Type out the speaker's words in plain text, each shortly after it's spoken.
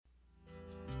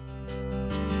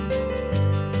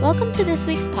Welcome to this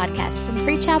week's podcast from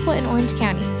Free Chapel in Orange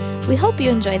County. We hope you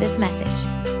enjoy this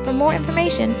message. For more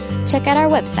information, check out our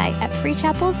website at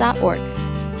freechapel.org.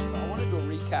 I want to do a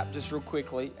recap just real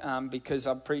quickly because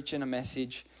I'm preaching a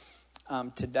message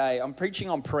today. I'm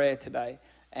preaching on prayer today.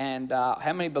 And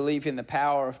how many believe in the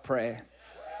power of prayer?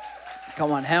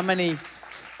 Come on, how many?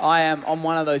 I'm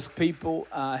one of those people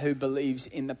who believes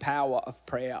in the power of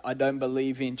prayer. I don't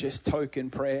believe in just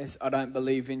token prayers. I don't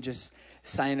believe in just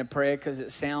saying a prayer because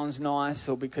it sounds nice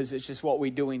or because it's just what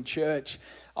we do in church.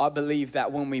 I believe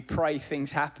that when we pray,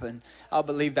 things happen. I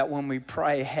believe that when we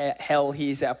pray, hell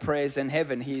hears our prayers and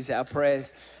heaven hears our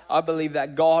prayers. I believe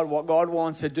that what God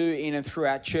wants to do in and through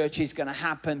our church is going to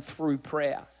happen through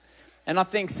prayer. And I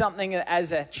think something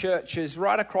as a church is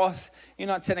right across,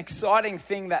 it's an exciting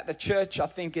thing that the church, I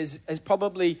think, is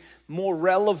probably more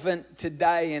relevant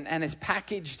today and has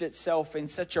packaged itself in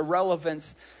such a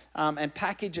relevance and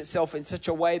packaged itself in such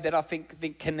a way that I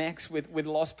think connects with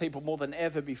lost people more than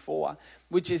ever before,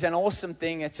 which is an awesome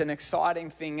thing. It's an exciting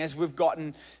thing as we've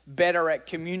gotten better at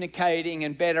communicating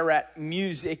and better at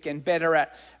music and better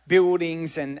at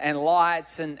buildings and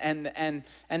lights and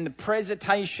the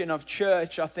presentation of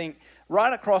church, I think,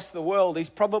 right across the world is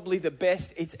probably the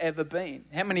best it's ever been.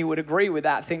 How many would agree with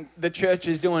that? I think the church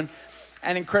is doing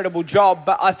an incredible job.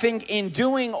 But I think in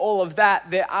doing all of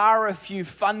that, there are a few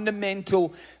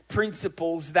fundamental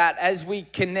principles that as we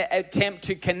attempt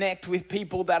to connect with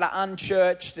people that are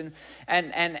unchurched and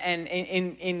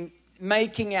in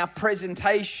making our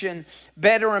presentation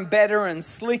better and better and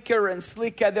slicker,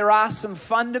 there are some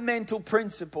fundamental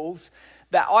principles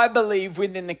that I believe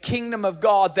within the kingdom of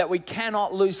God that we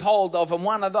cannot lose hold of. And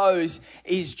one of those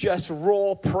is just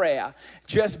raw prayer.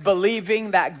 Just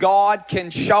believing that God can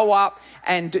show up,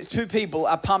 and two people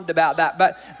are pumped about that.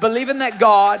 But believing that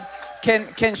God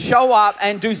can show up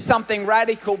and do something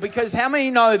radical, because how many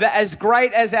know that as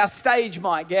great as our stage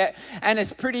might get and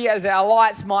as pretty as our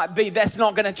lights might be, that's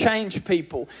not going to change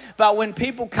people. But when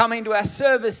people come into our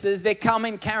services, they're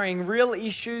coming carrying real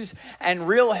issues and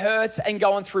real hurts and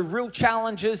going through real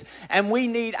challenges, and we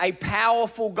need a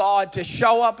powerful God to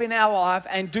show up in our life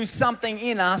and do something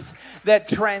in us that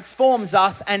transforms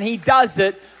us, and He does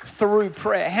it through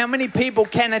prayer. How many people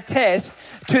can attest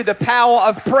to the power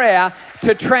of prayer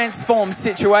to transform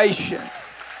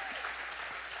situations?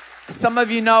 Some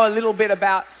of you know a little bit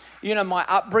about, my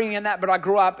upbringing and that, but I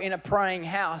grew up in a praying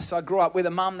house. I grew up with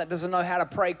a mum that doesn't know how to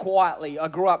pray quietly. I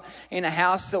grew up in a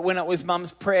house that when it was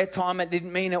mum's prayer time, it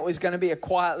didn't mean it was going to be a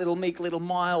quiet little meek little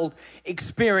mild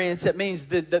experience. It means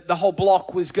that the whole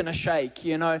block was going to shake,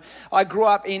 I grew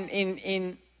up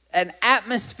in an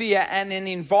atmosphere and an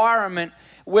environment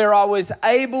where I was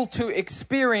able to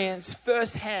experience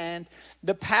firsthand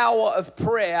the power of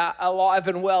prayer alive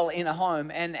and well in a home.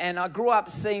 And I grew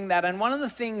up seeing that. And one of the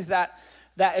things that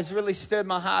has really stirred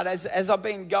my heart as I've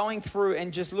been going through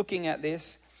and just looking at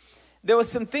this, there were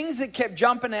some things that kept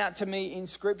jumping out to me in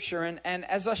Scripture. And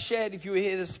as I shared, if you were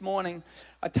here this morning,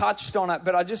 I touched on it.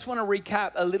 But I just want to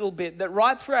recap a little bit that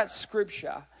right throughout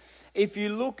Scripture, if you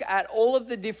look at all of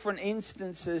the different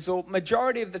instances, or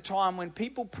majority of the time when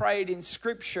people prayed in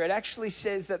Scripture, it actually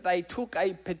says that they took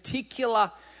a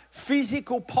particular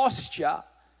physical posture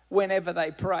whenever they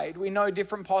prayed. We know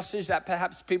different postures that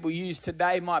perhaps people use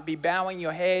today might be bowing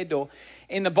your head, or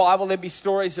in the Bible there'd be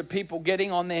stories of people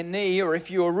getting on their knee, or if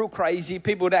you were real crazy,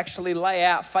 people would actually lay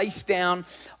out face down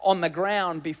on the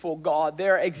ground before God.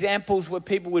 There are examples where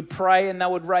people would pray and they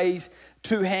would raise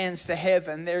two hands to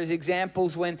heaven. There's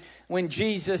examples when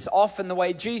Jesus, often the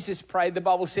way Jesus prayed, the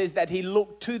Bible says that He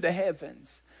looked to the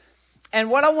heavens. And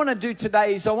what I want to do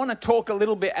today is I want to talk a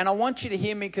little bit, and I want you to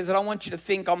hear me because I don't want you to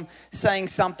think I'm saying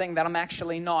something that I'm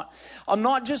actually not. I'm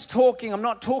not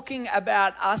talking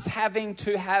about us having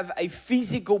to have a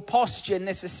physical posture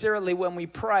necessarily when we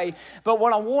pray. But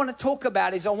what I want to talk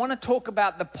about is I want to talk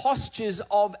about the postures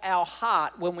of our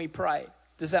heart when we pray.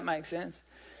 Does that make sense?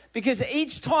 Because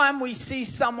each time we see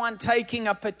someone taking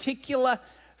a particular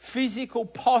physical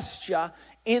posture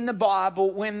in the Bible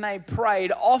when they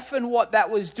prayed, often what that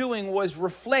was doing was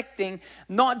reflecting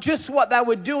not just what they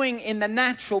were doing in the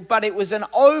natural, but it was an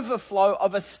overflow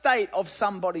of a state of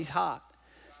somebody's heart.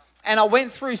 And I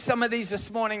went through some of these this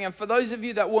morning, and for those of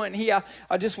you that weren't here,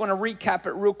 I just want to recap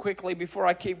it real quickly before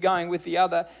I keep going with the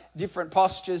other different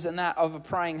postures and that of a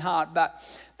praying heart. But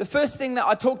the first thing that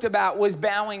I talked about was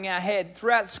bowing our head.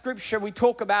 Throughout Scripture, we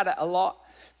talk about it a lot.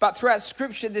 But throughout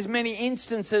Scripture, there's many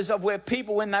instances of where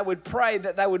people, when they would pray,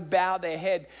 that they would bow their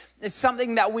head. It's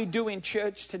something that we do in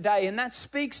church today. And that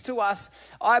speaks to us,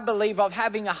 I believe, of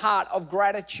having a heart of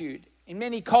gratitude. In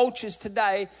many cultures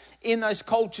today, in those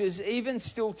cultures, even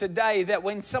still today, that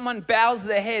when someone bows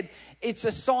their head, it's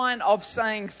a sign of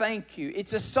saying thank you.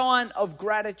 It's a sign of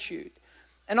gratitude.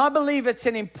 And I believe it's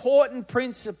an important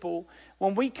principle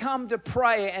when we come to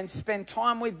pray and spend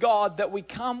time with God, that we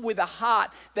come with a heart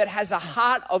that has a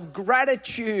heart of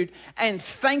gratitude and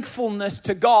thankfulness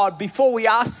to God before we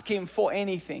ask Him for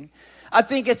anything. I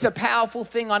think it's a powerful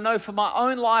thing. I know for my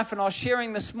own life, and I was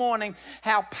sharing this morning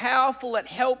how powerful it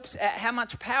helps, how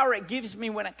much power it gives me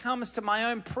when it comes to my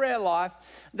own prayer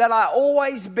life, that I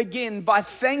always begin by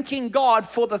thanking God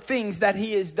for the things that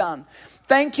He has done.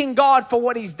 Thanking God for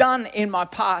what He's done in my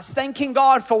past. Thanking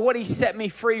God for what He set me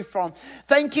free from.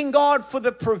 Thanking God for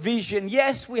the provision.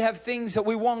 Yes, we have things that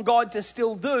we want God to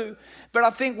still do, but I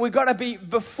think we've got to be,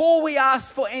 before we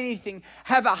ask for anything,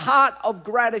 have a heart of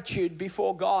gratitude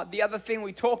before God. The other thing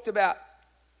we talked about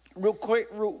real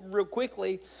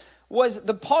quickly was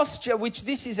the posture, which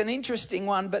this is an interesting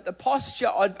one, but the posture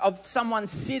of someone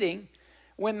sitting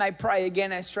when they pray.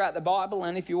 Again, as throughout the Bible,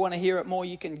 and if you want to hear it more,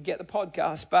 you can get the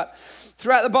podcast. But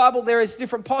throughout the Bible, there is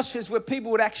different postures where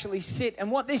people would actually sit.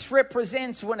 And what this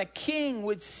represents, when a king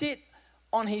would sit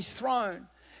on his throne,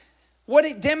 what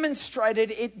it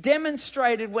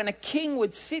demonstrated when a king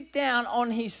would sit down on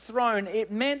his throne,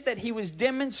 it meant that he was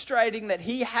demonstrating that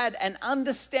he had an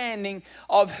understanding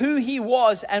of who he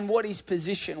was and what his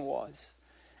position was.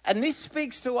 And this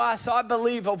speaks to us, I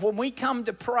believe, of when we come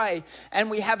to pray and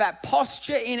we have that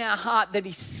posture in our heart that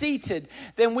is seated,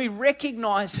 then we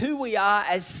recognize who we are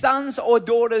as sons or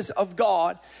daughters of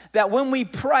God. That when we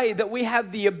pray, that we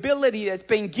have the ability that's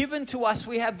been given to us,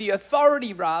 we have the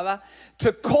authority rather,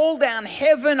 to call down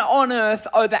heaven on earth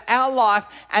over our life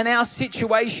and our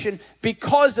situation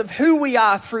because of who we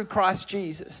are through Christ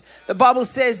Jesus. The Bible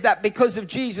says that because of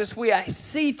Jesus, we are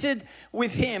seated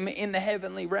with Him in the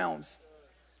heavenly realms.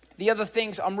 The other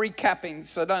things, I'm recapping,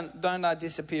 so don't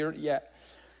disappear yet.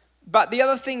 But the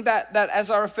other thing that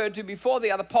as I referred to before, the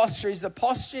other posture is the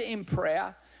posture in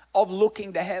prayer of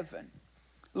looking to heaven.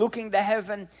 Looking to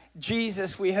heaven.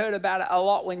 Jesus, we heard about it a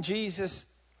lot when Jesus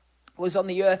was on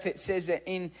the earth. It says that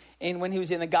in when He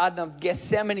was in the Garden of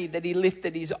Gethsemane that He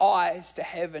lifted His eyes to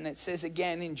heaven. It says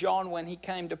again in John when He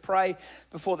came to pray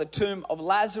before the tomb of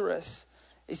Lazarus.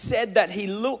 It said that He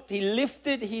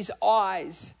lifted His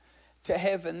eyes to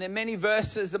heaven. There are many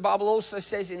verses. The Bible also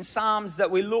says in Psalms that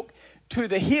we look to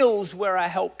the hills where our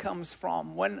help comes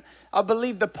from. When I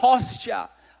believe the posture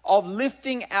of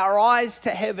lifting our eyes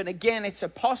to heaven, again, it's a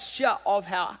posture of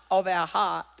our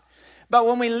heart. But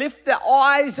when we lift the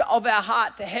eyes of our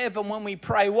heart to heaven when we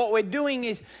pray, what we're doing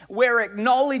is we're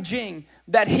acknowledging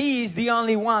that He is the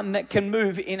only one that can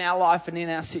move in our life and in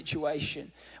our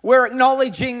situation. We're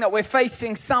acknowledging that we're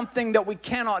facing something that we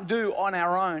cannot do on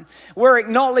our own. We're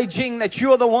acknowledging that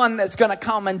You're the one that's going to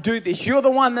come and do this. You're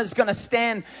the one that's going to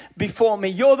stand before me.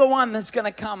 You're the one that's going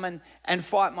to come and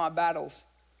fight my battles.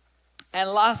 And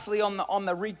lastly, on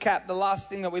the recap, the last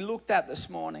thing that we looked at this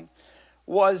morning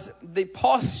was the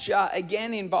posture.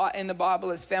 Again, in the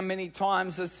Bible, it's found many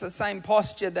times. It's the same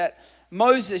posture that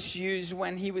Moses used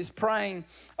when he was praying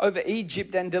over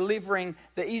Egypt and delivering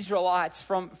the Israelites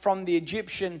from the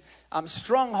Egyptian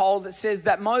stronghold. It says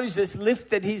that Moses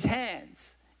lifted his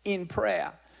hands in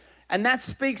prayer. And that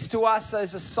speaks to us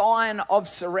as a sign of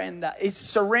surrender. It's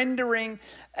surrendering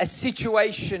a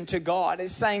situation to God.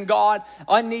 It's saying, God,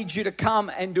 I need You to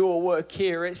come and do a work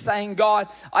here. It's saying, God,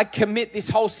 I commit this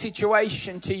whole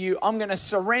situation to You. I'm going to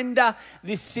surrender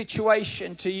this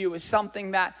situation to You. It's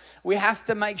something that we have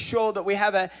to make sure that we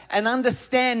have an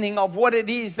understanding of what it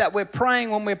is that we're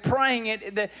praying. When we're praying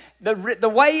it, the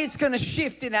way it's going to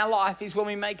shift in our life is when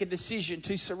we make a decision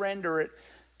to surrender it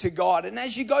to God. And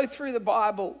as you go through the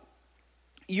Bible,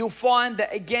 you'll find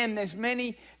that, again, there's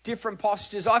many different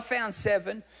postures. I found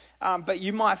 7, but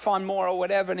you might find more or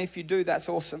whatever, and if you do, that's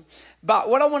awesome. But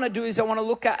what I want to do is I want to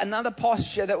look at another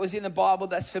posture that was in the Bible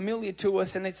that's familiar to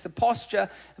us, and it's the posture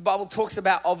the Bible talks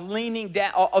about of kneeling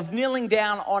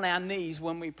down on our knees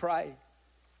when we pray.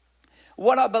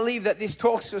 What I believe that this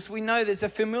talks to us, we know there's a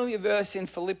familiar verse in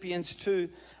Philippians 2,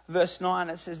 verse 9.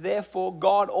 It says, therefore,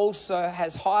 God also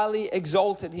has highly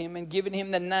exalted Him and given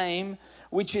Him the name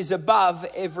which is above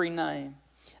every name,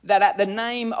 that at the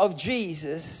name of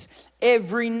Jesus,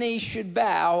 every knee should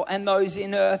bow, and those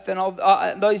in earth and of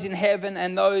those in heaven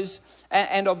and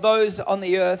of those on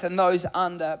the earth and those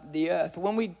under the earth.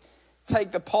 When we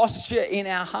take the posture in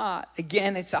our heart,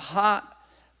 again, it's a heart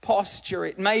posture.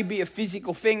 It may be a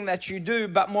physical thing that you do,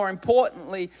 but more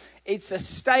importantly, it's a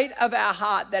state of our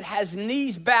heart that has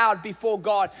knees bowed before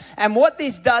God. And what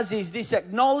this does is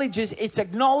it's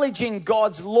acknowledging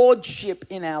God's lordship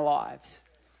in our lives.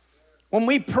 When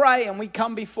we pray and we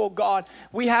come before God,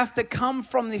 we have to come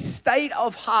from this state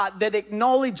of heart that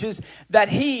acknowledges that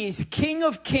He is King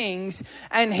of Kings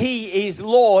and He is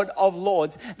Lord of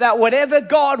Lords. That whatever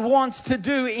God wants to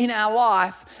do in our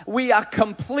life, we are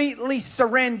completely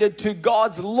surrendered to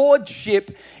God's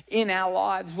lordship in our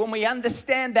lives. When we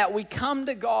understand that, we come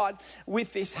to God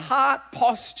with this heart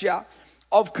posture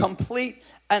of complete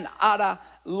and utter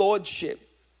lordship.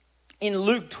 In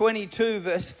Luke 22,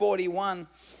 verse 41,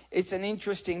 it's an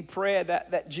interesting prayer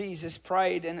that Jesus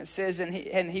prayed, and it says,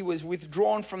 and he was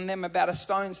withdrawn from them about a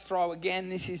stone's throw. Again,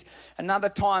 this is another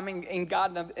time in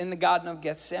the Garden of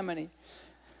Gethsemane.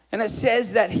 And it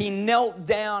says that he knelt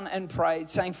down and prayed,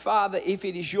 saying, Father, if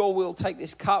it is your will, take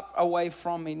this cup away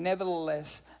from me.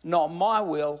 Nevertheless, not my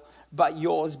will, but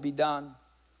yours be done.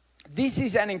 This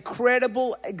is an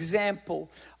incredible example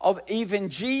of even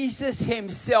Jesus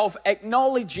himself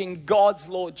acknowledging God's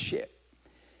lordship.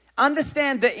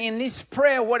 Understand that in this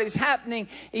prayer, what is happening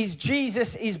is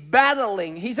Jesus is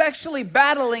battling. He's actually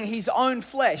battling his own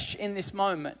flesh in this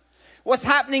moment. What's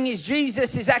happening is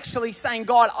Jesus is actually saying,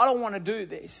 God, I don't want to do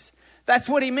this. That's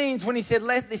what he means when he said,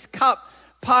 let this cup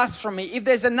pass from me. If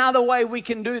there's another way we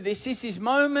can do this, this is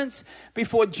moments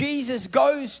before Jesus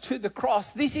goes to the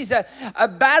cross. This is a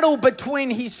battle between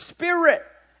his spirit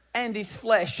and his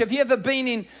flesh. Have you ever been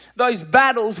in those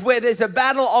battles where there's a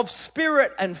battle of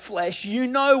spirit and flesh? You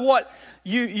know what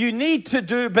you need to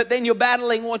do, but then you're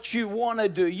battling what you want to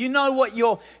do. You know what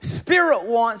your spirit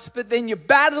wants, but then you're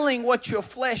battling what your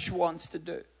flesh wants to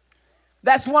do.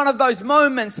 That's one of those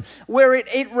moments where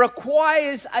it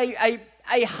requires a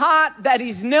heart that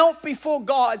is knelt before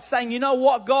God saying, you know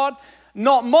what, God?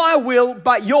 Not my will,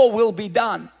 but your will be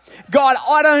done. God,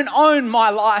 I don't own my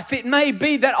life. It may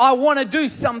be that I want to do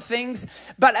some things,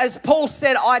 but as Paul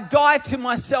said, I die to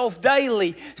myself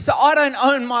daily. So I don't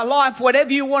own my life.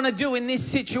 Whatever you want to do in this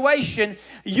situation,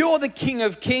 you're the King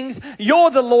of Kings. You're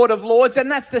the Lord of Lords.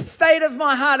 And that's the state of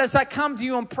my heart as I come to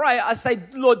you and pray. I say,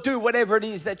 Lord, do whatever it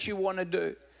is that you want to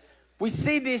do. We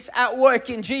see this at work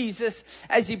in Jesus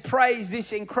as he prays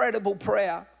this incredible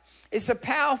prayer. It's a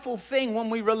powerful thing when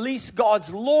we release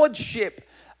God's lordship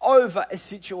over a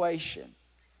situation.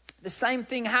 The same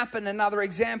thing happened, another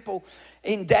example,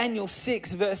 in Daniel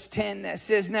 6 verse 10 that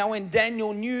says, now when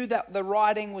Daniel knew that the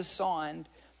writing was signed,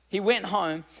 he went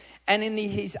home, and in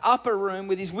his upper room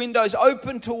with his windows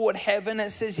open toward heaven, it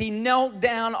says he knelt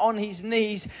down on his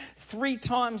knees 3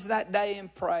 times that day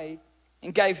and prayed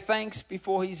and gave thanks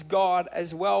before his God,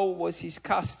 as well was his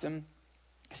custom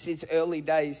since early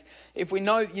days. If you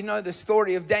know the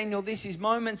story of Daniel, this is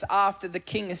moments after the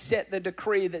king has set the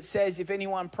decree that says if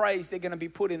anyone prays, they're going to be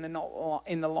put in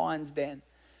the lion's den.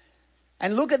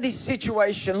 And look at this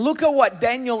situation. Look at what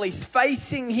Daniel is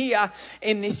facing here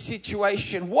in this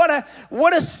situation. What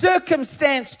a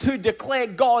circumstance to declare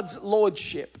God's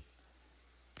lordship.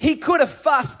 He could have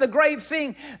fussed. The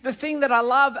thing that I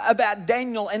love about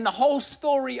Daniel and the whole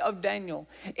story of Daniel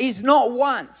is not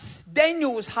once.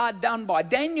 Daniel was hard done by.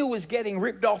 Daniel was getting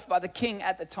ripped off by the king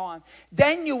at the time.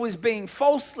 Daniel was being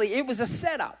it was a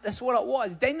setup. That's what it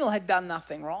was. Daniel had done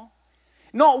nothing wrong.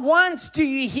 Not once do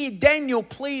you hear Daniel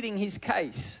pleading his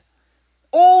case.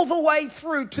 All the way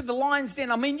through to the lion's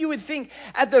den. I mean, you would think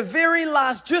at the very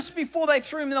last, just before they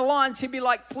threw him in the lions, he'd be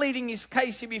like pleading his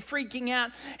case. He'd be freaking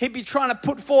out. He'd be trying to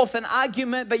put forth an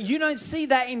argument. But you don't see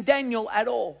that in Daniel at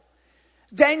all.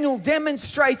 Daniel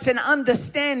demonstrates an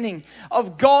understanding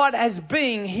of God as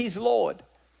being his Lord.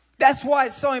 That's why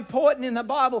it's so important in the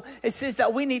Bible. It says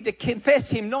that we need to confess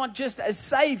him not just as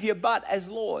Savior, but as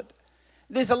Lord.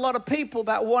 There's a lot of people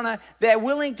that they're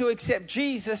willing to accept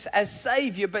Jesus as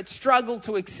Savior, but struggle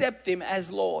to accept him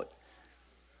as Lord.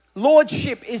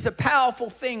 Lordship is a powerful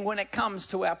thing when it comes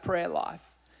to our prayer life.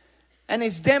 And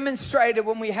it's demonstrated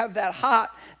when we have that heart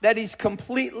that is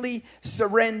completely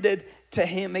surrendered to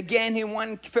him. Again, in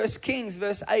 1 Kings,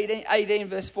 verse 18,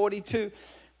 verse 42,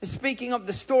 speaking of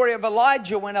the story of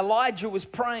Elijah, when Elijah was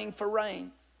praying for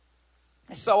rain.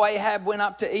 So Ahab went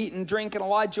up to eat and drink, and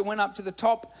Elijah went up to the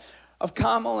top of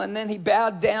Carmel, and then he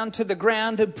bowed down to the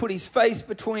ground and put his face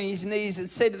between his knees and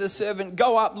said to the servant,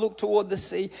 go up, look toward the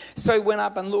sea. So he went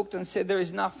up and looked and said, there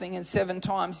is nothing. And 7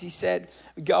 times he said,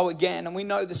 go again. And we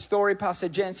know the story. Pastor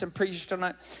Jensen preached on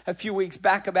it a few weeks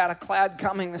back about a cloud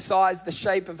coming the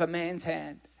shape of a man's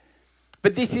hand.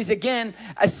 But this is, again,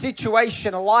 a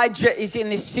situation. Elijah is in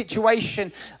this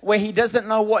situation where he doesn't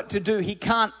know what to do. He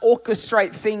can't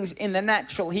orchestrate things in the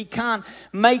natural. He can't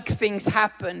make things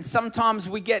happen. Sometimes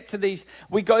we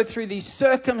go through these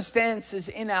circumstances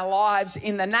in our lives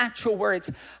in the natural where it's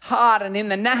hard, and in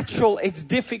the natural it's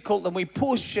difficult, and we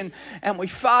push and we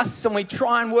fuss and we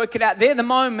try and work it out. They're the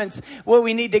moments where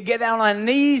we need to get on our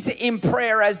knees in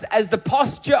prayer as the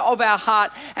posture of our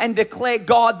heart and declare,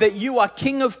 God, that you are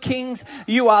King of Kings,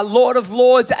 you are Lord of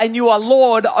Lords, and you are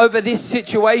Lord over this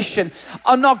situation.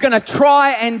 I'm not going to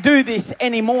try and do this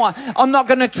anymore. I'm not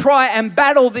going to try and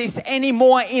battle this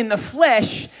anymore in the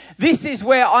flesh. This is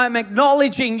where I'm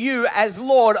acknowledging you as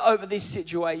Lord over this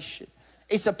situation.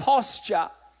 It's a posture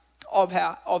of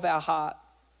our heart.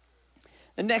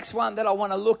 The next one that I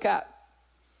want to look at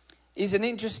is an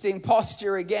interesting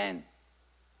posture again.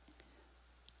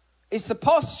 It's the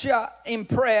posture in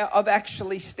prayer of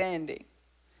actually standing.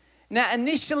 Now,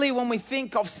 initially, when we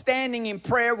think of standing in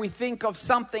prayer, we think of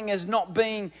something as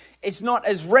it's not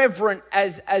as reverent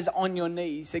as on your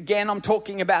knees. Again, I'm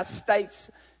talking about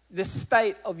the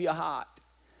state of your heart.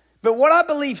 But what I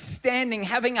believe standing,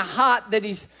 having a heart that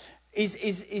is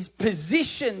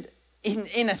positioned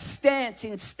in a stance,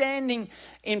 in standing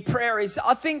in prayer is,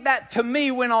 I think that to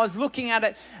me, when I was looking at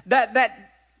it, that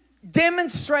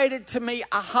demonstrated to me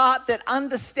a heart that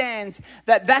understands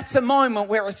that that's a moment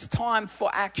where it's time for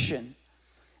action.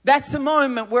 That's a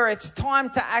moment where it's time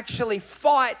to actually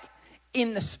fight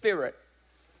in the Spirit.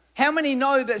 How many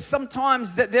know that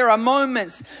sometimes that there are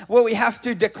moments where we have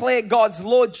to declare God's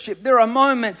lordship? There are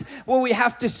moments where we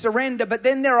have to surrender, but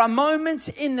then there are moments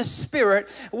in the Spirit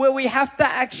where we have to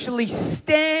actually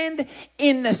stand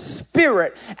in the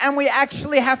Spirit, and we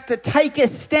actually have to take a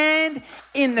stand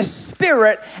in the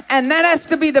Spirit, and that has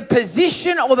to be the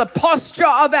position or the posture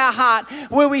of our heart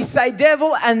where we say,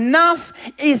 devil, enough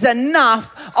is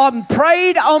enough. I'm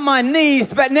prayed on my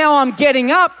knees, but now I'm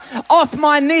getting up off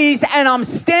my knees and I'm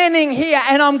standing here,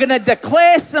 and I'm going to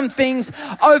declare some things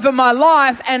over my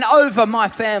life and over my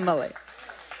family.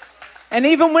 And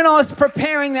even when I was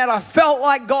preparing that, I felt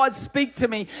like God speak to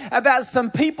me about some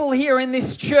people here in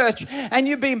this church, and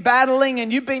you've been battling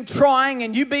and you've been trying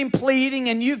and you've been pleading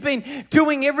and you've been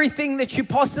doing everything that you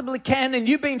possibly can and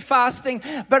you've been fasting.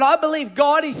 But I believe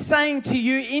God is saying to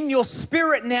you in your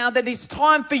spirit now that it's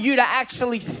time for you to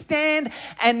actually stand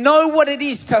and know what it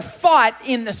is to fight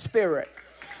in the Spirit.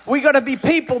 We got to be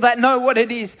people that know what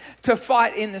it is to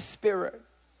fight in the Spirit.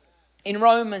 In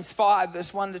Romans 5,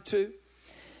 verse 1-2.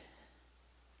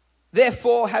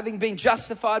 Therefore, having been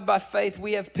justified by faith,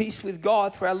 we have peace with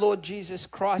God through our Lord Jesus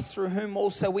Christ, through whom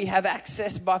also we have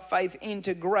access by faith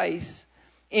into grace,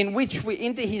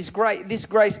 this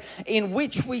grace in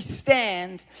which we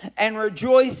stand and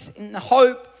rejoice in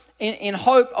hope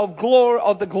of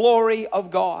the glory of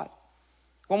God.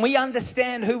 When we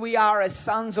understand who we are as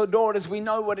sons or daughters, we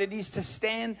know what it is to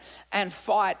stand and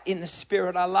fight in the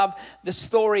Spirit. I love the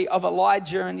story of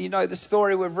Elijah, and you know the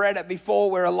story, we've read it before,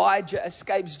 where Elijah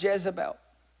escapes Jezebel.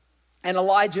 And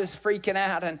Elijah's freaking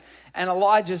out, and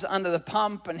Elijah's under the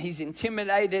pump, and he's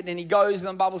intimidated, and he goes, and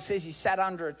the Bible says he sat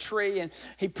under a tree and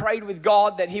he prayed with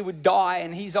God that he would die,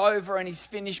 and he's over and he's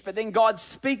finished. But then God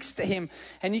speaks to him,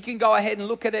 and you can go ahead and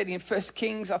look at it in 1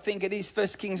 Kings, I think it is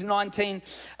 1 Kings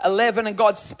 19:11, and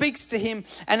God speaks to him,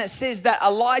 and it says that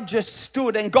Elijah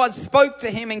stood, and God spoke to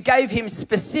him and gave him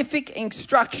specific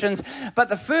instructions. But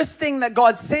the first thing that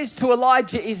God says to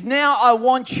Elijah is, now I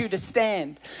want you to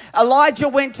stand. Elijah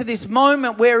went to this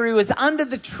moment where he was under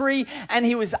the tree and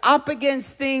he was up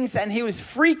against things, and he was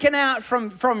freaking out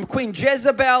from Queen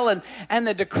Jezebel and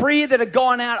the decree that had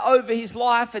gone out over his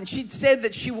life, and she'd said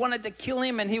that she wanted to kill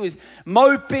him, and he was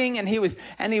moping, and he was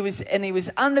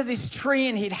under this tree,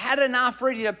 and he'd had enough,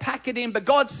 ready to pack it in. But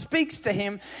God speaks to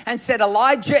him and said,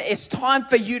 Elijah, it's time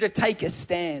for you to take a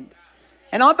stand.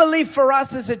 And I believe for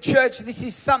us as a church, this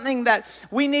is something that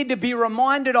we need to be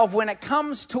reminded of when it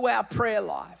comes to our prayer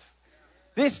life.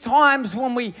 There's times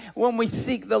when we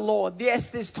seek the Lord. Yes,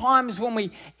 there's times when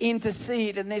we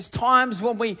intercede, and there's times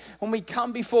when we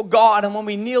come before God and when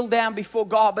we kneel down before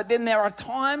God. But then there are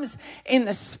times in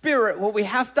the Spirit where we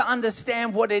have to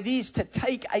understand what it is to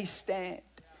take a stand.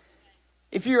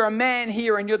 If you're a man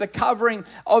here and you're the covering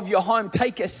of your home,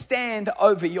 take a stand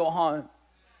over your home.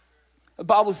 The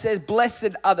Bible says,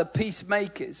 blessed are the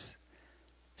peacemakers.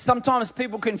 Sometimes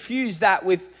people confuse that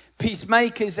with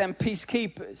peacemakers and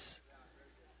peacekeepers.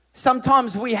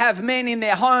 Sometimes we have men in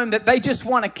their home that they just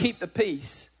want to keep the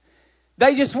peace.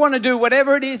 They just want to do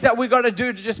whatever it is that we got to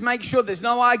do to just make sure there's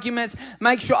no arguments.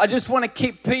 Make sure I just want to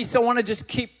keep peace. I want to just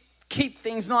keep keep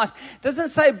things nice. It doesn't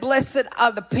say blessed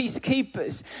are the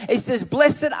peacekeepers. It says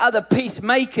blessed are the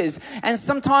peacemakers. And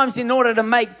sometimes in order to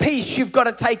make peace, you've got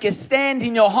to take a stand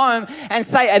in your home and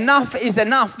say enough is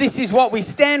enough. This is what we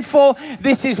stand for.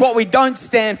 This is what we don't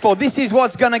stand for. This is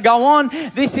what's going to go on.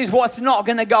 This is what's not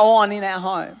going to go on in our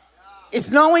home. It's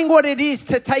knowing what it is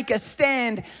to take a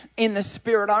stand in the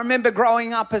Spirit. I remember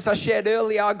growing up, as I shared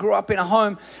earlier, I grew up in a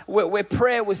home where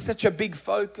prayer was such a big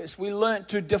focus. We learnt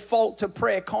to default to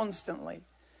prayer constantly.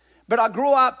 But I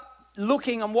grew up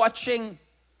looking and watching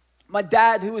my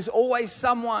dad, who was always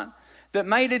someone that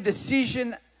made a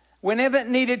decision whenever it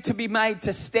needed to be made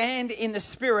to stand in the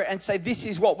Spirit and say, this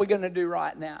is what we're going to do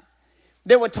right now.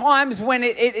 There were times when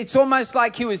it's almost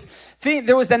like there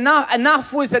was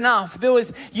enough was enough.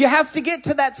 You have to get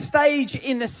to that stage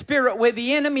in the Spirit where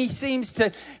the enemy seems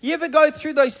to, you ever go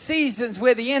through those seasons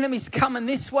where the enemy's coming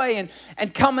this way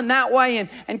and coming that way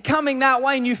and coming that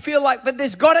way, and you feel like, but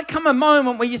there's got to come a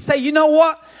moment where you say, you know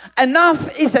what?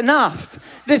 Enough is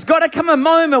enough. There's got to come a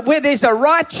moment where there's a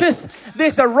righteous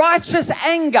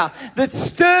anger that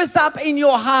stirs up in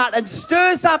your heart and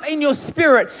stirs up in your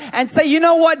spirit and say, you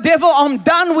know what, devil, I'm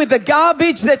done with the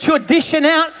garbage that you're dishing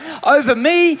out over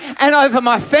me and over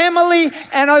my family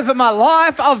and over my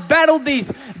life. I've battled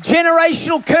these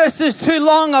generational curses too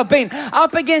long. I've been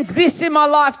up against this in my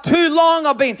life too long.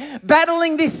 I've been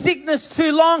battling this sickness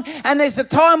too long. And there's a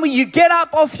time when you get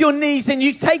up off your knees and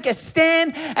you take a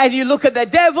stand and you look at the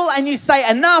devil and you say,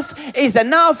 enough is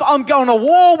enough. I'm going to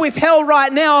war with hell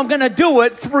right now. I'm going to do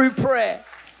it through prayer.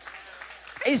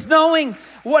 It's knowing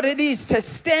what it is to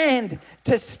stand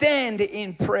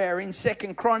in prayer. In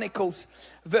 2 Chronicles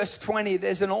verse 20,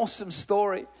 there's an awesome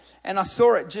story. And I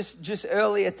saw it just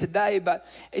earlier today, but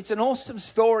it's an awesome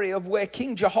story of where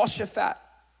King Jehoshaphat,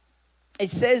 it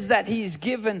says that he's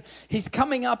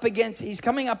coming up against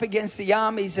the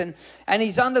armies and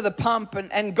he's under the pump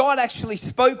and God actually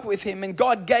spoke with him and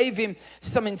God gave him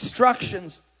some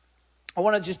instructions. I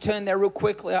want to just turn there real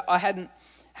quickly. I hadn't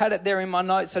had it there in my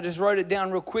notes. I just wrote it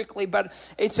down real quickly, but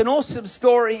it's an awesome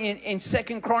story in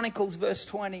 2 Chronicles verse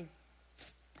 20.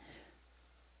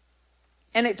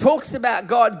 And it talks about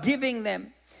God giving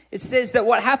them. It says that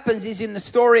what happens is in the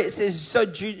story, it says, so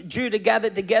Judah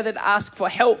gathered together to ask for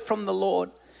help from the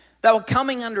Lord. They were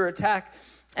coming under attack.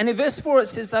 And in verse 4, it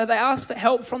says, so they asked for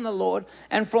help from the Lord,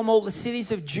 and from all the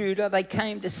cities of Judah, they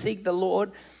came to seek the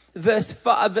Lord. Verse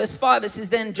 5, it says,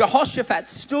 then Jehoshaphat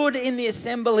stood in the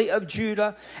assembly of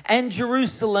Judah and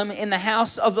Jerusalem in the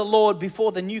house of the Lord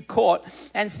before the new court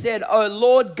and said, O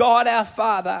Lord God our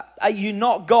Father, are you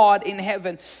not God in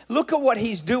heaven? Look at what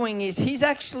he's doing is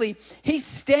he's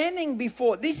standing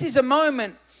before, this is a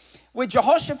moment where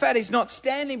Jehoshaphat is not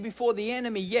standing before the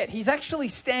enemy yet. He's actually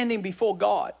standing before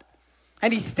God.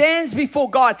 And he stands before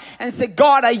God and said,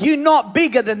 God, are you not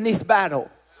bigger than this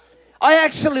battle? I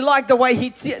actually like the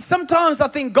way sometimes I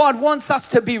think God wants us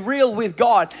to be real with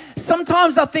God.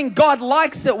 Sometimes I think God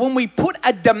likes it when we put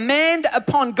a demand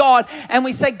upon God and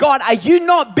we say, God, are you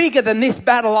not bigger than this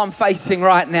battle I'm facing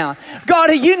right now? God,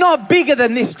 are you not bigger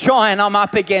than this giant I'm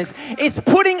up against? It's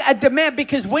putting a demand,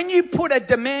 because when you put a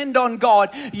demand on God,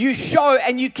 you show,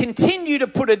 and you continue to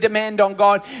put a demand on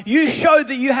God, you show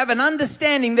that you have an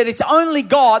understanding that it's only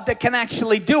God that can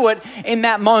actually do it in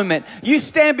that moment. You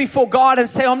stand before God and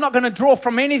say, I'm not going to draw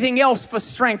from anything else for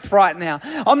strength right now.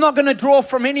 I'm not going to draw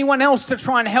from anyone else to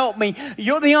try and help me.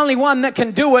 You're the only one that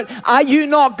can do it. Are you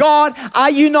not God?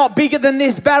 Are you not bigger than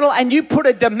this battle? And you put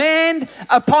a demand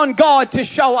upon God to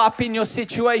show up in your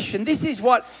situation. This is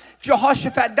what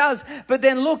Jehoshaphat does. But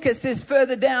then look, it says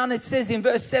further down, it says in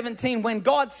verse 17, when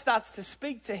God starts to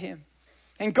speak to him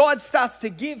and God starts to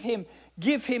give him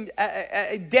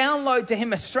a download to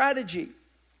him a strategy.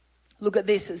 Look at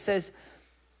this. It says,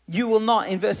 you will not,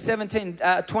 in verse 17,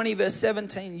 20 verse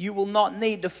 17, you will not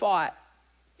need to fight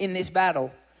in this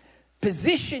battle.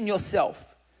 Position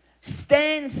yourself,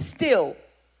 stand still,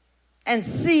 and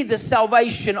see the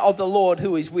salvation of the Lord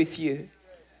who is with you.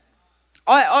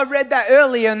 I read that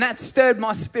earlier and that stirred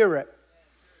my spirit.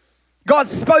 God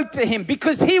spoke to him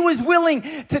because he was willing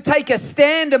to take a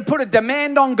stand and put a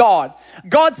demand on God.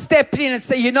 God stepped in and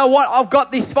said, you know what? I've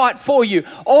got this fight for you.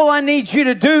 All I need you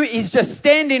to do is just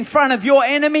stand in front of your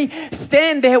enemy.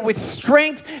 Stand there with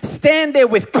strength. Stand there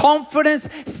with confidence.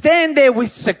 Stand there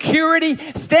with security.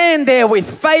 Stand there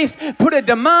with faith. Put a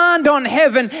demand on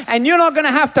heaven, and you're not going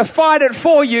to have to fight it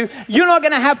for you. You're not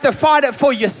going to have to fight it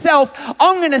for yourself.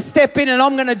 I'm going to step in and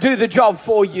I'm going to do the job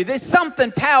for you. There's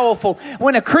something powerful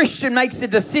when a Christian makes a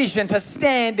decision to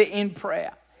stand in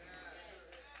prayer.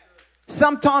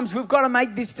 Sometimes we've got to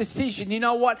make this decision. You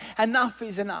know what? Enough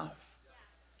is enough.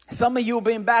 Some of you have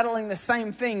been battling the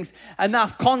same things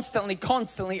enough,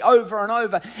 constantly, over and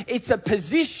over. It's a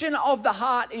position of the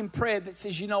heart in prayer that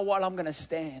says, you know what, I'm going to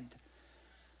stand.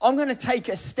 I'm going to take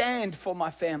a stand for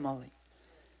my family.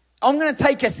 I'm going to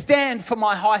take a stand for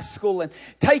my high school and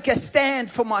take a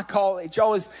stand for my college. I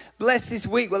was blessed this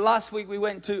week. Well, last week we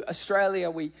went to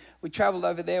Australia. We traveled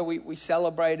over there. We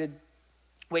celebrated.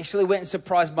 We actually went and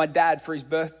surprised my dad for his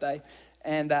birthday.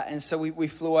 And so we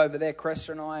flew over there,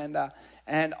 Cressida and I,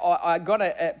 and I got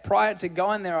prior to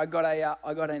going there, I got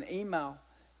an email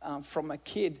from a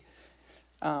kid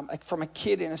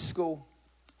in a school,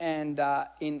 and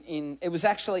it's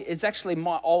actually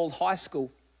my old high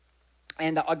school,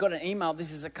 and I got an email.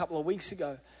 This is a couple of weeks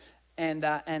ago,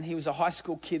 and he was a high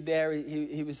school kid there.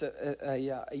 He was a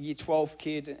year 12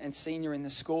 kid and senior in the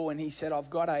school, and he said, I've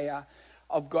got a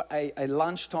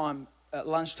lunchtime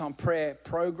prayer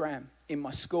program in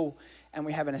my school, and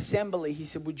we have an assembly. He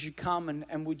said, would you come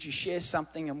and would you share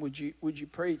something, and would you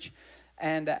preach?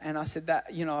 And I said that,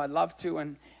 I'd love to.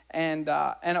 And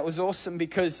it was awesome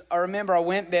because I remember I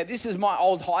went there. This is my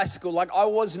old high school. Like, I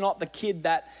was not the kid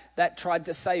that tried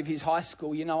to save his high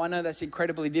school. I know that's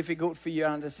incredibly difficult for you to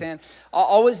understand.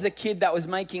 I was the kid that was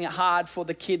making it hard for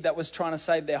the kid that was trying to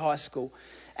save their high school.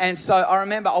 And so I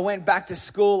remember I went back to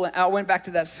school, and I went back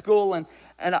to that school, and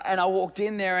I walked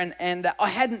in there, and I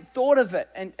hadn't thought of it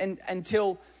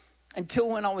until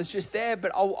when I was just there.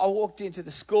 But I walked into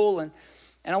the school, and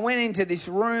I went into this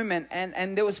room,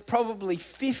 and there was probably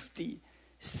 50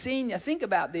 senior. Think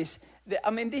about this.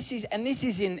 I mean, this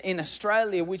is in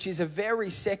Australia, which is a very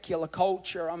secular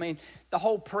culture. I mean, the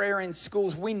whole prayer in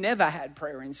schools, we never had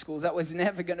prayer in schools. That was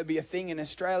never going to be a thing in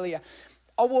Australia.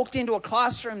 I walked into a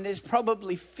classroom, there's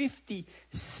probably 50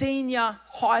 senior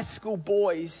high school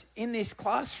boys in this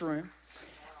classroom.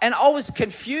 And I was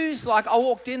confused. Like, I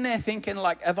walked in there thinking,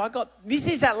 like, this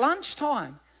is at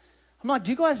lunchtime. I'm like,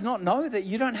 do you guys not know that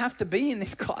you don't have to be in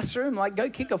this classroom? Like, go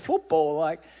kick a football.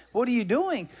 Like, what are you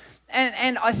doing?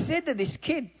 And I said to this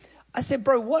kid, I said,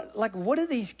 bro, what are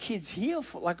these kids here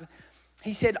for? Like,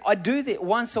 he said, I do this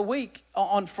once a week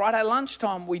on Friday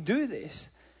lunchtime. We do this.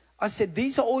 I said,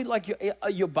 these are all like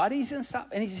your buddies and stuff?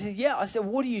 And he said, yeah. I said,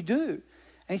 what do you do? And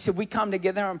he said, we come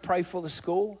together and pray for the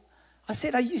school. I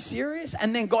said, are you serious?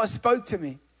 And then God spoke to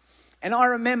me. And I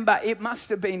remember it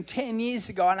must have been 10 years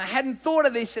ago, and I hadn't thought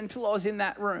of this until I was in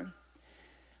that room.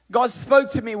 God spoke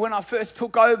to me when I first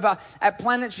took over at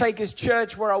Planet Shakers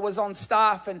Church, where I was on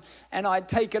staff, and I'd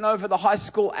taken over the high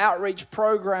school outreach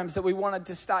programs that we wanted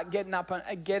to start getting up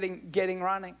and getting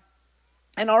running.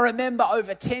 And I remember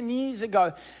over 10 years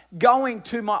ago going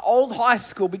to my old high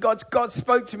school because God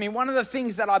spoke to me. One of the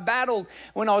things that I battled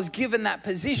when I was given that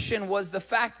position was the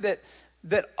fact that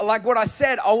like what I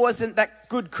said, I wasn't that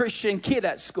good Christian kid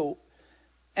at school.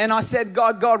 And I said,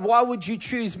 God, why would you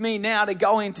choose me now to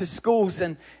go into schools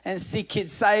and see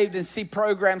kids saved and see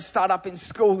programs start up in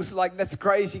schools? Like, that's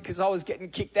crazy, because I was getting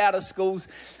kicked out of schools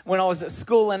when I was at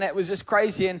school, and it was just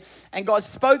crazy. And God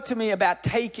spoke to me about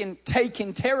taking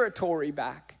territory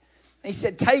back. He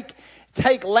said,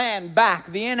 take land back.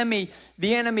 The enemy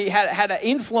had an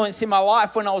influence in my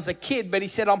life when I was a kid, but he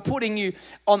said, I'm putting you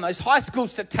on those high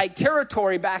schools to take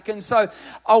territory back. And so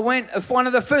one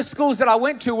of the first schools that I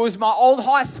went to was my old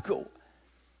high school.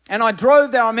 And I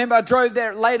drove there. I remember I drove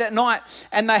there late at night,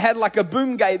 and they had like a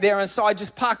boom gate there. And so I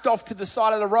just parked off to the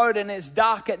side of the road, and it's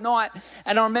dark at night.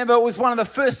 And I remember it was one of the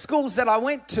first schools that I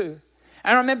went to.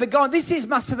 And I remember going,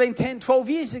 must have been 10, 12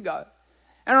 years ago.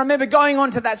 And I remember going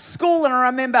onto that school, and I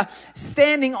remember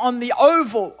standing on the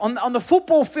oval, on the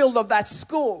football field of that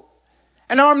school.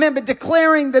 And I remember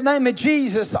declaring the name of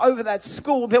Jesus over that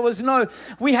school.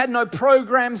 We had no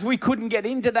programs. We couldn't get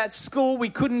into that school. We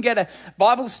couldn't get a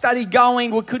Bible study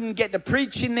going. We couldn't get to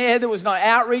preach in there. There was no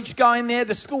outreach going there.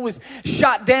 The school was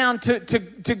shut down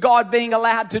to God being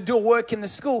allowed to do work in the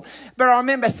school. But I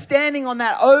remember standing on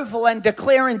that oval and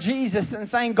declaring Jesus and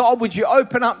saying, God, would you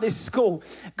open up this school?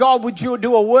 God, would you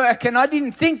do a work? And I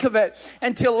didn't think of it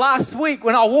until last week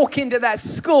when I walk into that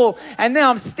school, and now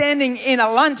I'm standing in a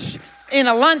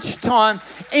lunchtime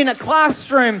in a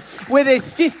classroom where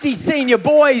there's 50 senior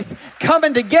boys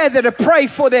coming together to pray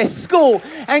for their school.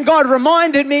 And God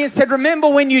reminded me and said, remember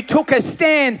when you took a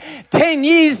stand 10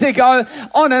 years ago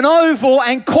on an oval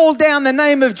and called down the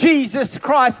name of Jesus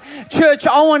Christ? Church,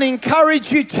 I want to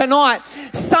encourage you tonight.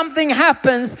 Something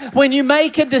happens when you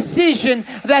make a decision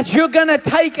that you're going to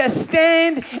take a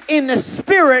stand in the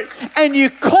Spirit, and you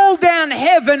call down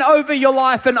heaven over your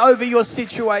life and over your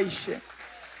situation.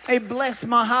 It blessed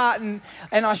my heart, and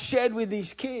I shared with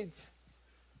these kids.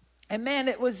 And man,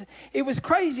 it was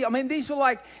crazy. I mean, these were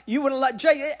like, you would have like,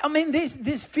 Jake, I mean,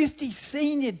 there's 50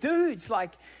 senior dudes.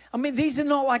 Like, I mean, these are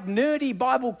not like nerdy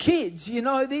Bible kids, you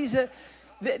know. These are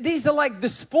like the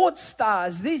sports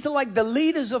stars. These are like the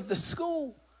leaders of the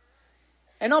school.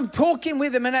 And I'm talking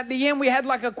with them, and at the end we had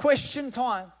like a question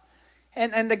time.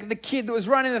 And the kid that was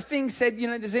running the thing said, you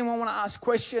know, does anyone want to ask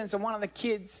questions? And one of the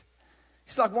kids,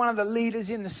 he's like one of the leaders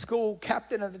in the school,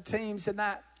 captain of the teams and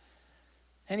that.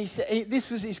 And he said, this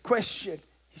was his question.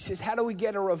 He says, how do we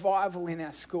get a revival in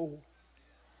our school?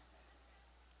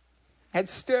 It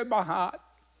stirred my heart.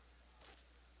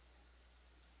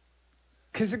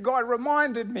 Because God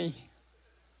reminded me.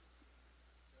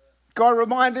 God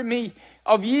reminded me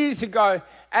of years ago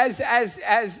as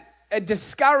a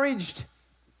discouraged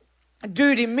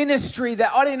dude in ministry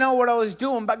that I didn't know what I was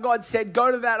doing, but God said,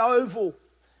 go to that oval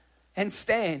and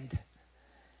stand.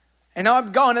 And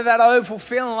I'm going to that oval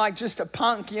feeling like just a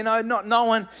punk, you know, not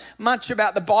knowing much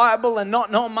about the Bible and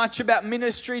not knowing much about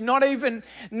ministry, not even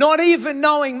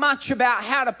knowing much about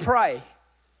how to pray.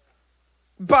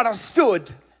 But I stood.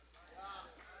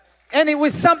 And it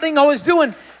was something I was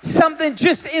doing, something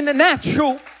just in the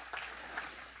natural.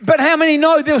 But how many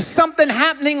know there was something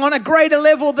happening on a greater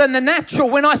level than the natural?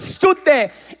 When I stood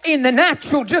there in the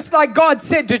natural, just like God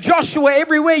said to Joshua,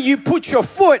 everywhere you put your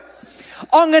foot,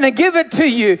 I'm going to give it to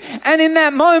you. And in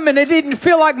that moment, it didn't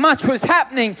feel like much was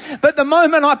happening. But the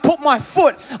moment I put my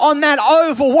foot on that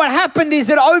oval, what happened is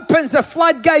it opens the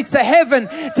floodgates of heaven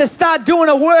to start doing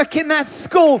a work in that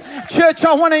school. Church,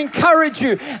 I want to encourage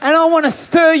you and I want to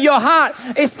stir your heart.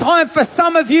 It's time for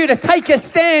some of you to take a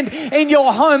stand in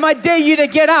your home. I dare you to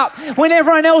get up when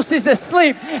everyone else is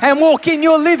asleep and walk in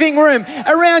your living room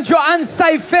around your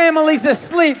unsaved families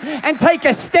asleep and take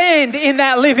a stand in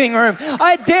that living room.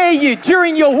 I dare you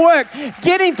during your work,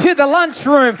 get into the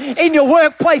lunchroom in your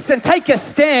workplace and take a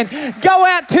stand. Go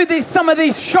out to some of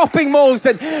these shopping malls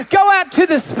and go out to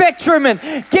the Spectrum and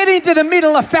get into the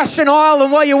middle of Fashion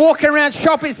Island while you're walking around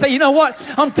shopping. Say, you know what?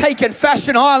 I'm taking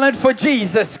Fashion Island for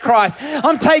Jesus Christ.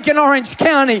 I'm taking Orange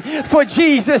County for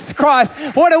Jesus Christ.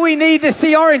 What do we need to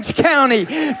see Orange County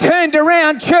turned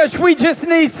around, church? We just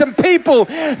need some people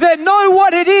that know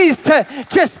what it is to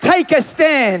just take a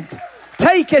stand.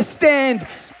 Take a stand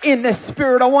in the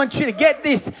Spirit. I want you to get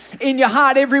this in your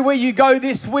heart everywhere you go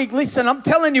this week. Listen, I'm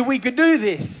telling you, we could do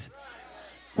this.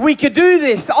 We could do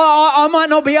this. I might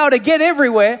not be able to get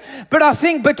everywhere, but I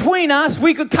think between us,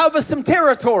 we could cover some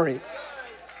territory.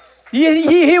 You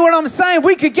hear what I'm saying?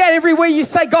 We could get everywhere you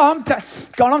say, God,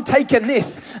 I'm taking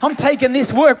this. I'm taking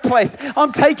this workplace.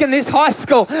 I'm taking this high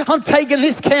school. I'm taking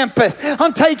this campus.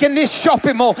 I'm taking this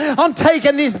shopping mall. I'm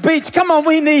taking this beach. Come on,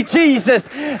 we need Jesus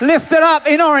lifted up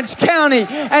in Orange County.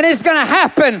 And it's going to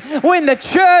happen when the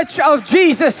church of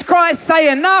Jesus Christ say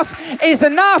enough is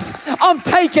enough. I'm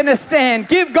taking a stand.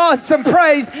 Give God some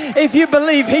praise if you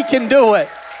believe He can do it.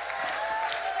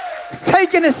 It's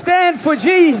taking a stand for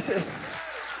Jesus.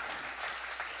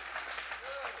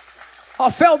 I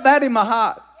felt that in my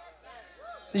heart.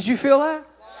 Did you feel that?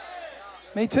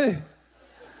 Me too.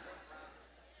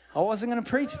 I wasn't going to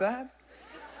preach that.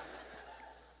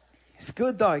 It's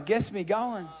good though. It gets me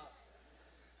going.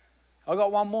 I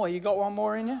got one more. You got one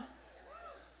more in you?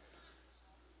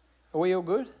 Are we all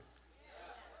good?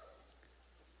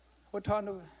 What time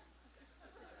do we?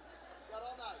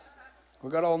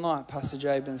 We got all night, Pastor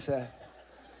Jabin said.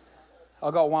 I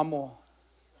got one more.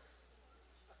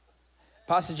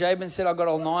 Pastor Jabin said I got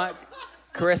all night.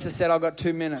 Caressa said I got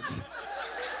 2 minutes.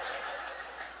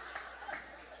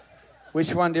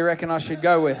 Which one do you reckon I should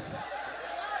go with?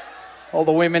 All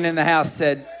the women in the house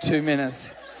said 2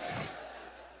 minutes.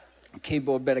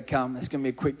 Keyboard better come. It's going to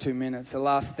be a quick 2 minutes. The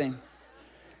last thing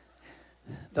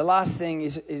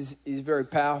is very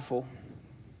powerful.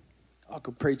 I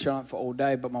could preach on it for all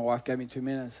day, but my wife gave me 2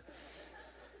 minutes.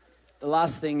 The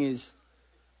last thing is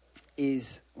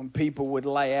when people would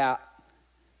lay out.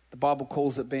 The Bible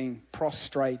calls it being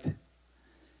prostrate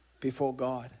before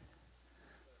God.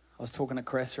 I was talking to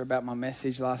Caressa about my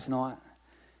message last night,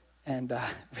 and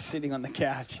we're sitting on the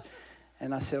couch,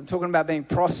 and I said, I'm talking about being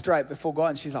prostrate before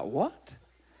God, and she's like, what?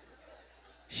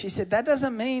 She said, that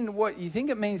doesn't mean what you think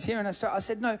it means here in Australia. I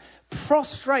said, no,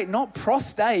 prostrate, not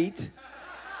prostate.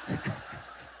 And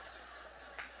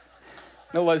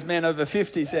all those men over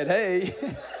 50 said, hey.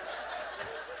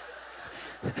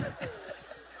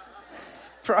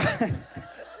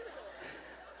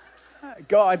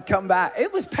 God, come back.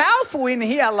 It was powerful in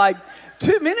here like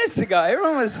 2 minutes ago.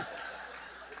 Everyone was...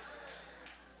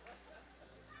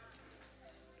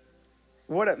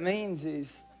 What it means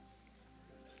is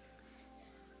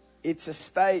it's a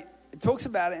state. It talks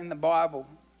about it in the Bible.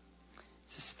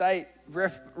 It's a state,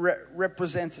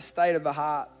 represents a state of the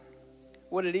heart.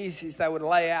 What it is they would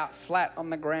lay out flat on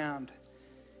the ground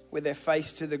with their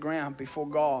face to the ground before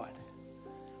God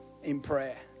in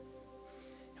prayer.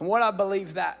 And what I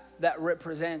believe that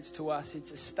represents to us,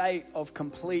 it's a state of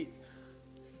complete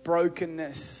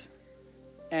brokenness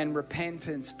and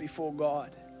repentance before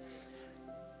God.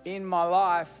 In my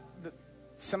life,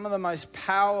 some of the most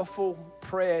powerful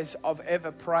prayers I've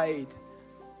ever prayed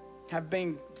have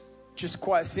been just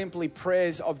quite simply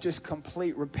prayers of just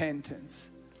complete repentance.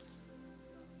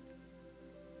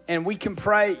 And we can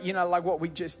pray, like what we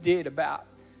just did about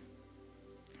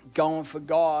going for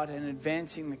God and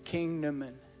advancing the kingdom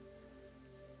and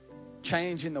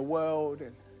changing the world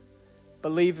and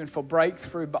believing for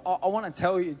breakthrough. But I want to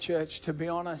tell you, church, to be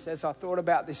honest, as I thought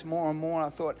about this more and more, I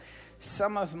thought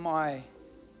some of my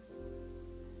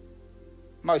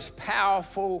most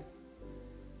powerful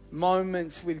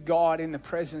moments with God, in the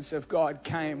presence of God,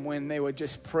 came when they were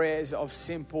just prayers of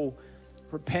simple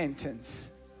repentance.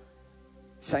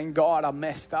 Saying, God, I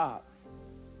messed up.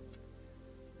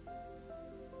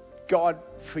 God,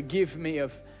 forgive me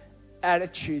of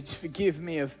attitudes. Forgive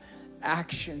me of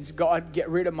actions. God, get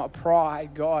rid of my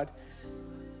pride, God.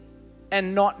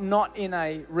 And not in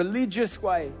a religious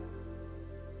way,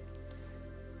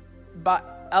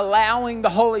 but allowing the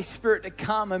Holy Spirit to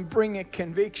come and bring a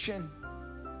conviction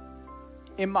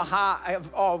in my heart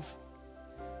of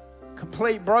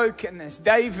complete brokenness.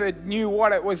 David knew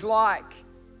what it was like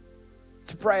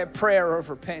to pray a prayer of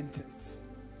repentance.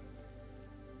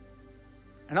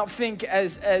 And I think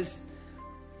as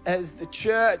the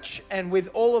church, and with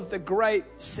all of the great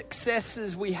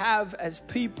successes we have as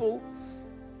people,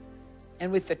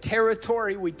 and with the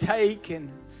territory we take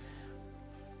and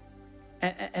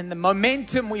the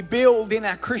momentum we build in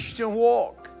our Christian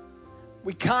walk,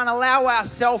 we can't allow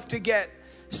ourselves to get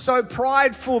so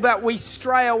prideful that we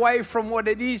stray away from what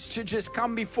it is to just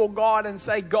come before God and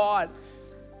say, God,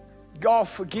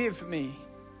 forgive me.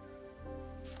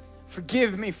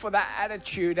 Forgive me for that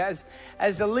attitude as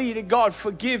a leader. God,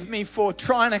 forgive me for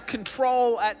trying to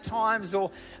control at times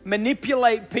or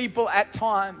manipulate people at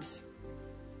times.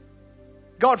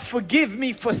 God, forgive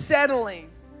me for settling.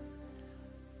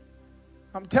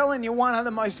 I'm telling you, one of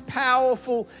the most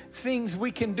powerful things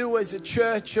we can do as a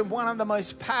church, and one of the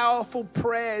most powerful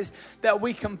prayers that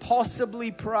we can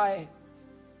possibly pray,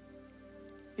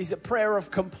 is a prayer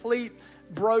of complete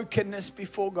brokenness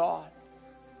before God.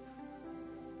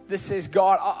 That says,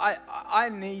 God, I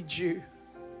need you.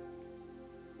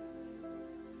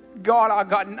 God,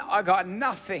 I got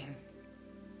nothing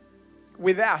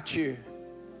without you.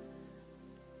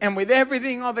 And with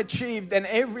everything I've achieved and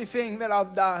everything that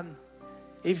I've done,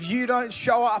 if you don't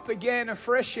show up again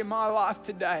afresh in my life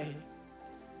today,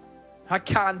 I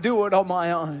can't do it on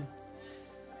my own.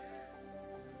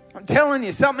 I'm telling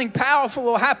you, something powerful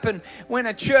will happen when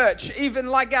a church, even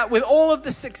like that, with all of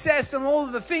the success and all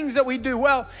of the things that we do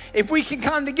well, if we can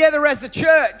come together as a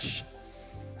church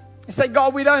and say,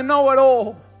 God, we don't know it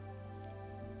all.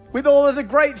 With all of the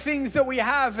great things that we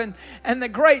have and the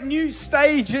great new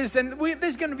stages, and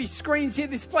there's going to be screens here.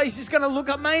 This place is going to look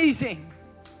amazing.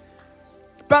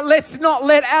 But let's not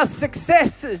let our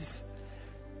successes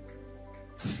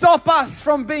stop us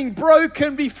from being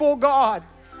broken before God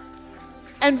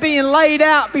and being laid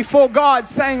out before God,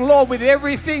 saying, Lord, with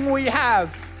everything we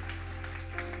have,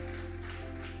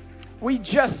 we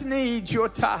just need your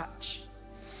touch.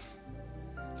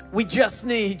 We just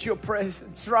need your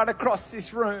presence right across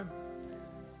this room.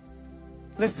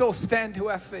 Let's all stand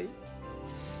to our feet.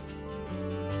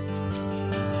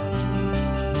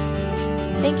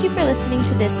 Thank you for listening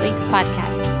to this week's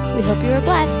podcast. We hope you were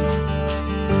blessed.